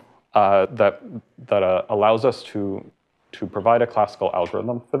restriction that allows us to provide a classical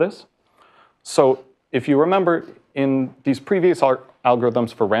algorithm for this. So if you remember, in these previous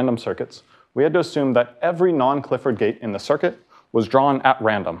algorithms for random circuits, we had to assume that every non-Clifford gate in the circuit was drawn at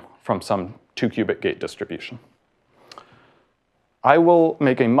random from some 2-qubit gate distribution. I will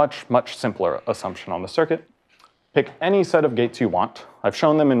make a much, much simpler assumption on the circuit. Pick any set of gates you want. I've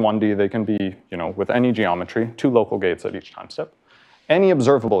shown them in 1D. They can be, with any geometry, 2 local gates at each time step. Any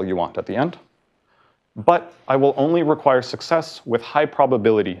observable you want at the end. But I will only require success with high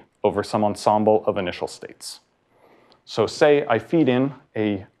probability over some ensemble of initial states. So say I feed in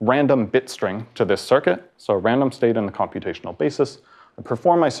a random bit string to this circuit, so a random state in the computational basis. I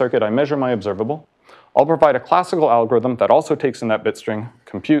perform my circuit, I measure my observable. I'll provide a classical algorithm that also takes in that bit string,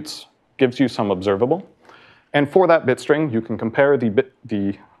 computes, gives you some observable. And for that bit string, you can compare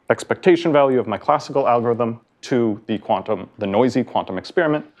the expectation value of my classical algorithm to the noisy quantum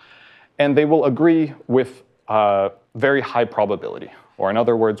experiment. And they will agree with very high probability, or in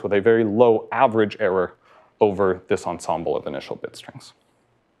other words, with a very low average error over this ensemble of initial bit strings.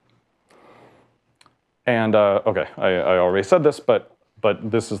 And OK, I already said this, but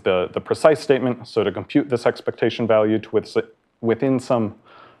this is the precise statement. So to compute this expectation value within some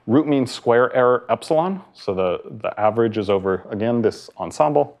root mean square error epsilon, so the average is over, again, this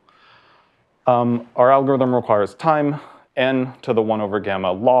ensemble, our algorithm requires time n to the 1 over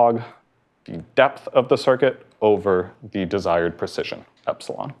gamma log the depth of the circuit over the desired precision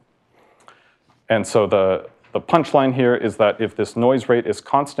epsilon. And so the punchline here is that if this noise rate is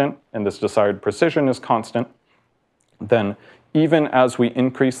constant and this desired precision is constant, then even as we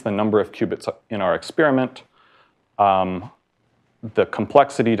increase the number of qubits in our experiment, the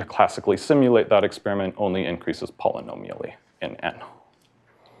complexity to classically simulate that experiment only increases polynomially in n.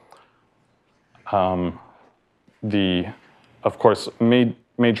 Of course,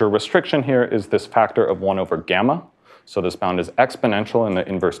 major restriction here is this factor of 1 over gamma. So this bound is exponential in the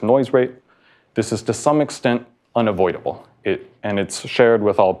inverse noise rate. This is to some extent unavoidable. And it's shared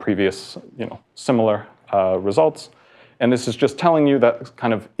with all previous similar results. And this is just telling you that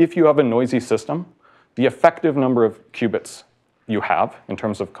kind of if you have a noisy system, the effective number of qubits you have in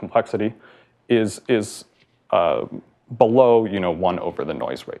terms of complexity is below 1 over the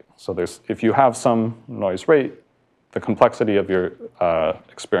noise rate. So if you have some noise rate, the complexity of your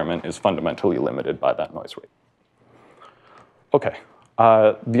experiment is fundamentally limited by that noise rate. OK,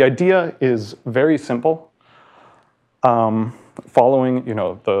 the idea is very simple. Following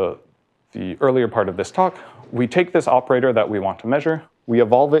the earlier part of this talk, we take this operator that we want to measure, we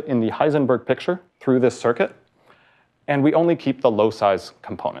evolve it in the Heisenberg picture through this circuit, and we only keep the low-size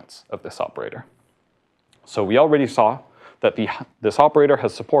components of this operator. So we already saw that this operator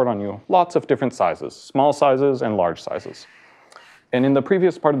has support on lots of different sizes, small sizes and large sizes. And in the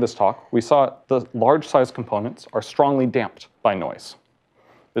previous part of this talk, we saw the large size components are strongly damped by noise.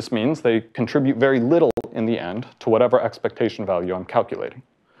 This means they contribute very little in the end to whatever expectation value I'm calculating.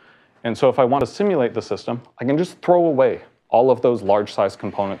 And so if I want to simulate the system, I can just throw away all of those large size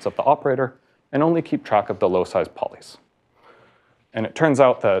components of the operator and only keep track of the low size polys. And it turns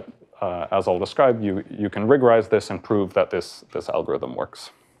out that, as I'll describe, you can rigorize this and prove that this algorithm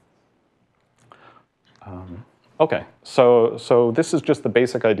works. Okay, so this is just the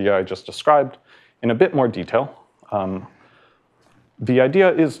basic idea I just described in a bit more detail. The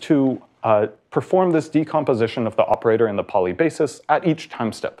idea is to perform this decomposition of the operator in the poly basis at each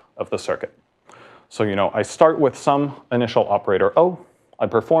time step of the circuit. So I start with some initial operator O. I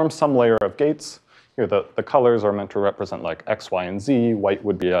perform some layer of gates. Here the colors are meant to represent like X, Y, and Z. White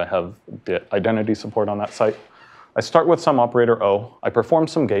would be I have the identity support on that site. I start with some operator O. I perform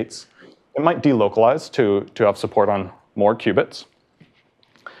some gates. It might delocalize to have support on more qubits.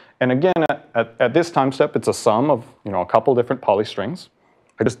 And again, at this time step, it's a sum of a couple different poly strings.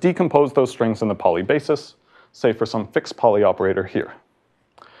 I just decompose those strings in the poly basis, say for some fixed poly operator here.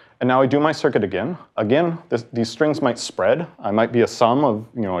 And now I do my circuit again. Again, these strings might spread. I might be a sum of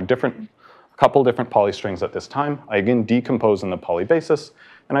a couple different poly strings at this time. I again decompose in the poly basis,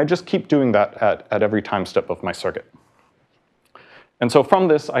 and I just keep doing that at every time step of my circuit. And so from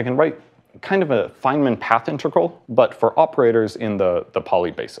this, I can write kind of a Feynman path integral, but for operators in the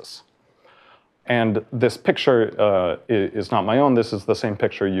poly basis. And this picture is not my own. This is the same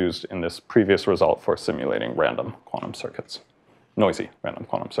picture used in this previous result for simulating random quantum circuits, noisy random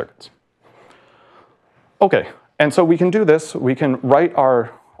quantum circuits. OK, and so we can do this. We can write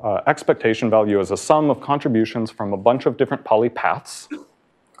our expectation value as a sum of contributions from a bunch of different poly paths.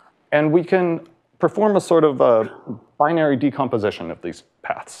 And we can perform a sort of binary decomposition of these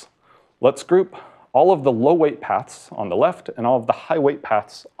paths. Let's group all of the low weight paths on the left and all of the high weight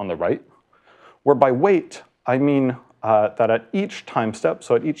paths on the right, where by weight, I mean that at each time step,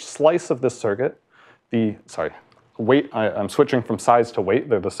 so at each slice of this circuit, weight, I'm switching from size to weight.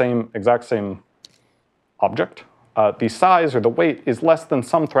 They're the exact same object. The size or the weight is less than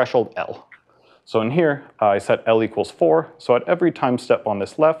some threshold L. So in here, I set L equals 4. So at every time step on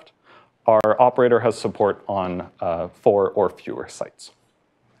this left, our operator has support on 4 or fewer sites.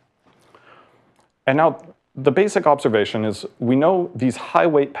 And now, the basic observation is we know these high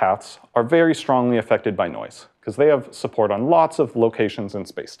weight paths are very strongly affected by noise because they have support on lots of locations in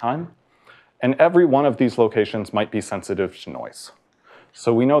space-time. And every one of these locations might be sensitive to noise.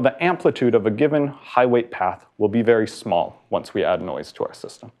 So we know the amplitude of a given high weight path will be very small once we add noise to our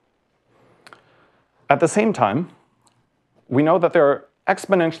system. At the same time, we know that there are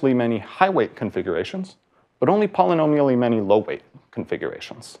exponentially many high weight configurations, but only polynomially many low weight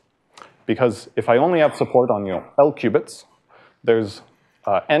configurations. Because if I only have support on L qubits, there's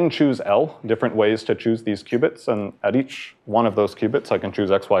n choose L, different ways to choose these qubits, and at each one of those qubits, I can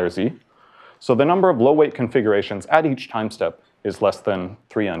choose X, Y, or Z. So the number of low-weight configurations at each time step is less than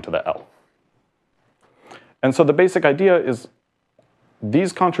 3n to the L. And so the basic idea is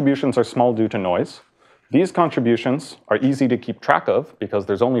these contributions are small due to noise. These contributions are easy to keep track of because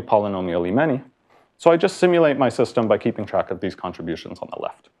there's only polynomially many. So I just simulate my system by keeping track of these contributions on the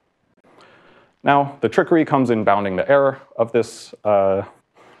left. Now, the trickery comes in bounding the error of this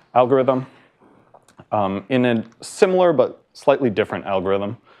algorithm. In a similar but slightly different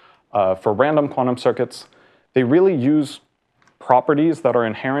algorithm, for random quantum circuits, they really use properties that are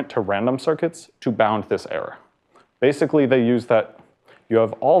inherent to random circuits to bound this error. Basically, they use that you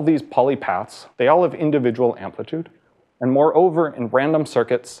have all these poly paths. They all have individual amplitude. And moreover, in random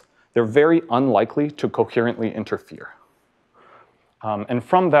circuits, they're very unlikely to coherently interfere. And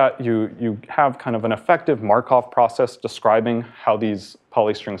from that, you have kind of an effective Markov process describing how these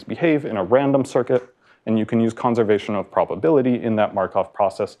polystrings behave in a random circuit. And you can use conservation of probability in that Markov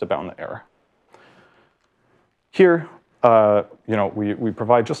process to bound the error. Here, we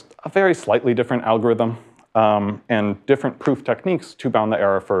provide just a very slightly different algorithm and different proof techniques to bound the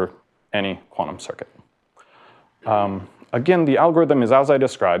error for any quantum circuit. Again, the algorithm is as I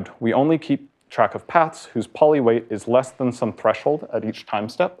described. We only keep track of paths whose poly weight is less than some threshold at each time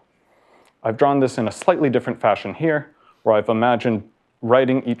step. I've drawn this in a slightly different fashion here, where I've imagined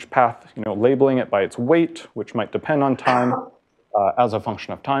writing each path, labeling it by its weight, which might depend on time as a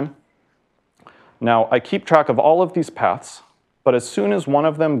function of time. Now, I keep track of all of these paths, but as soon as one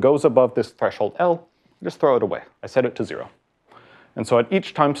of them goes above this threshold L, I just throw it away. I set it to 0. And so at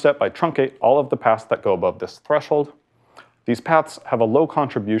each time step, I truncate all of the paths that go above this threshold. These paths have a low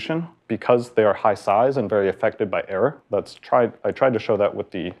contribution because they are high size and very affected by error. I tried to show that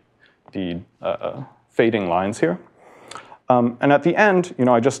with the fading lines here. And at the end,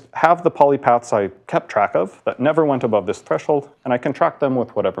 I just have the poly paths I kept track of that never went above this threshold, and I can track them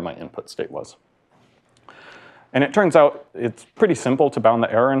with whatever my input state was. And it turns out it's pretty simple to bound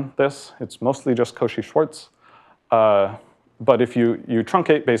the error in this. It's mostly just Cauchy-Schwarz. But if you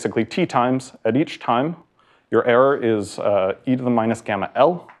truncate basically t times at each time, your error is e to the minus gamma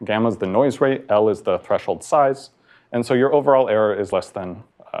L. Gamma is the noise rate. L is the threshold size. And so your overall error is less than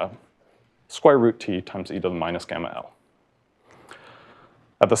square root t times e to the minus gamma L.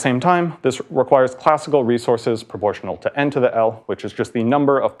 At the same time, this requires classical resources proportional to n to the L, which is just the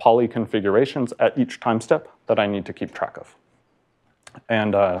number of poly configurations at each time step that I need to keep track of.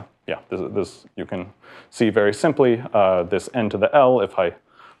 And yeah, this you can see very simply, this n to the L, if I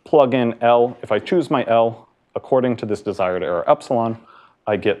plug in L, if I choose my L according to this desired error epsilon,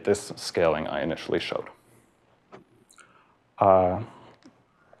 I get this scaling I initially showed.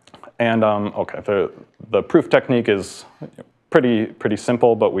 Okay, the proof technique is pretty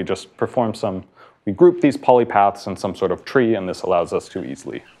simple, but we just perform we group these polypaths in some sort of tree, and this allows us to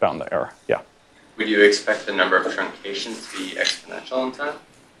easily bound the error. Yeah. Would you expect the number of truncations to be exponential in time?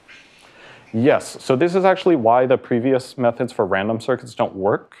 Yes, so this is actually why the previous methods for random circuits don't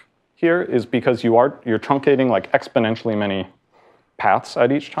work here, is because you're truncating like exponentially many paths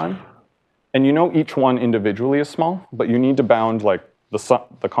at each time. And you know each one individually is small, but you need to bound like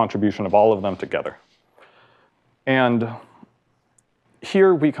the contribution of all of them together. And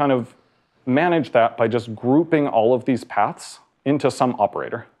here we kind of manage that by just grouping all of these paths into some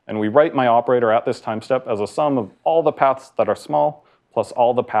operator. And we write my operator at this time step as a sum of all the paths that are small plus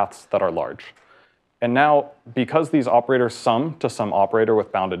all the paths that are large. And now, because these operators sum to some operator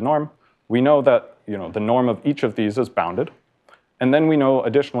with bounded norm, we know that the norm of each of these is bounded. And then we know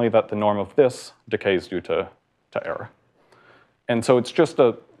additionally that the norm of this decays due to error. And so it's just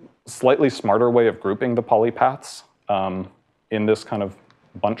a slightly smarter way of grouping the polypaths in this kind of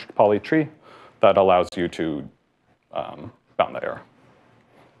bunched poly tree that allows you to bound the error.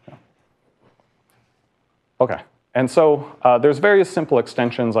 Yeah. Okay, and so there's various simple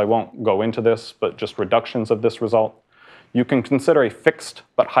extensions. I won't go into this, but just reductions of this result. You can consider a fixed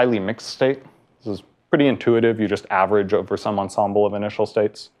but highly mixed state. This is pretty intuitive. You just average over some ensemble of initial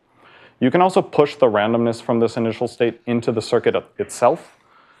states. You can also push the randomness from this initial state into the circuit itself.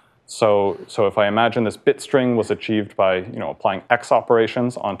 So if I imagine this bit string was achieved by applying x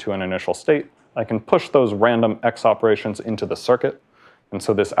operations onto an initial state, I can push those random x operations into the circuit. And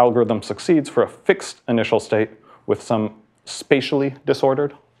so this algorithm succeeds for a fixed initial state with some spatially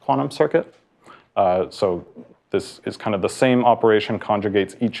disordered quantum circuit. So this is kind of the same operation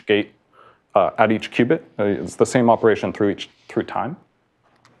conjugates each gate at each qubit. It's the same operation through time.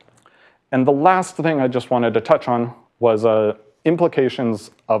 And the last thing I just wanted to touch on was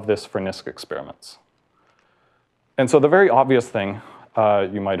implications of this for NISQ experiments. And so the very obvious thing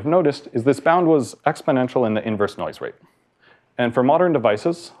you might have noticed is this bound was exponential in the inverse noise rate. And for modern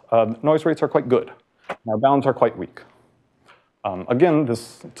devices, noise rates are quite good. Our bounds are quite weak. Again,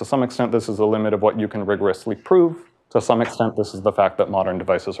 to some extent, this is the limit of what you can rigorously prove. To some extent, this is the fact that modern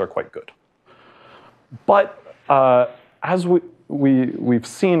devices are quite good. But as we've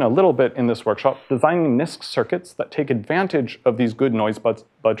seen a little bit in this workshop, designing NISQ circuits that take advantage of these good noise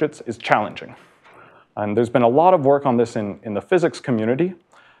budgets is challenging. And there's been a lot of work on this in the physics community,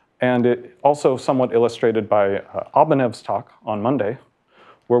 and it also somewhat illustrated by Abanev's talk on Monday,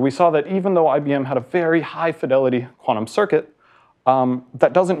 where we saw that even though IBM had a very high fidelity quantum circuit,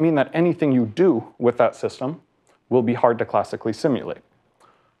 that doesn't mean that anything you do with that system will be hard to classically simulate.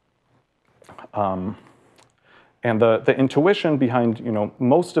 And the intuition behind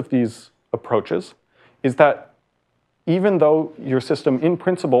most of these approaches is that even though your system in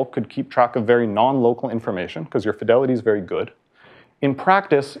principle could keep track of very non-local information, because your fidelity is very good, in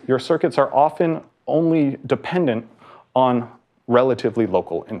practice, your circuits are often only dependent on relatively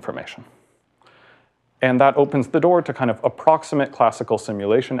local information. And that opens the door to kind of approximate classical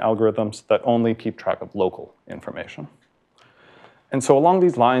simulation algorithms that only keep track of local information. And so along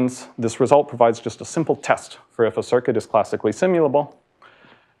these lines, this result provides just a simple test for if a circuit is classically simulable.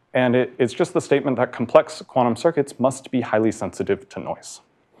 And it's just the statement that complex quantum circuits must be highly sensitive to noise.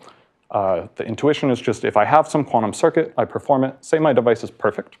 The intuition is just if I have some quantum circuit, I perform it, say my device is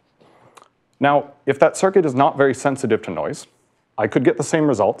perfect. Now, if that circuit is not very sensitive to noise, I could get the same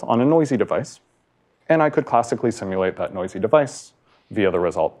result on a noisy device, and I could classically simulate that noisy device via the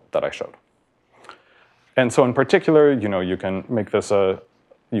result that I showed. And so in particular, you can make this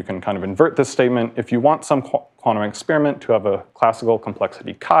you can kind of invert this statement. If you want some quantum experiment to have a classical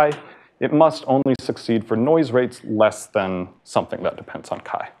complexity chi, it must only succeed for noise rates less than something that depends on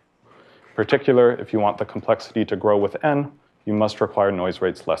chi. In particular, if you want the complexity to grow with n, you must require noise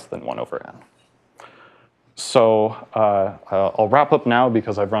rates less than 1 over n. So I'll wrap up now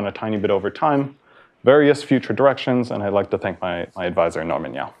because I've run a tiny bit over time. Various future directions, and I'd like to thank my advisor,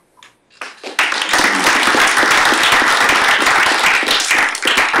 Norman Yao.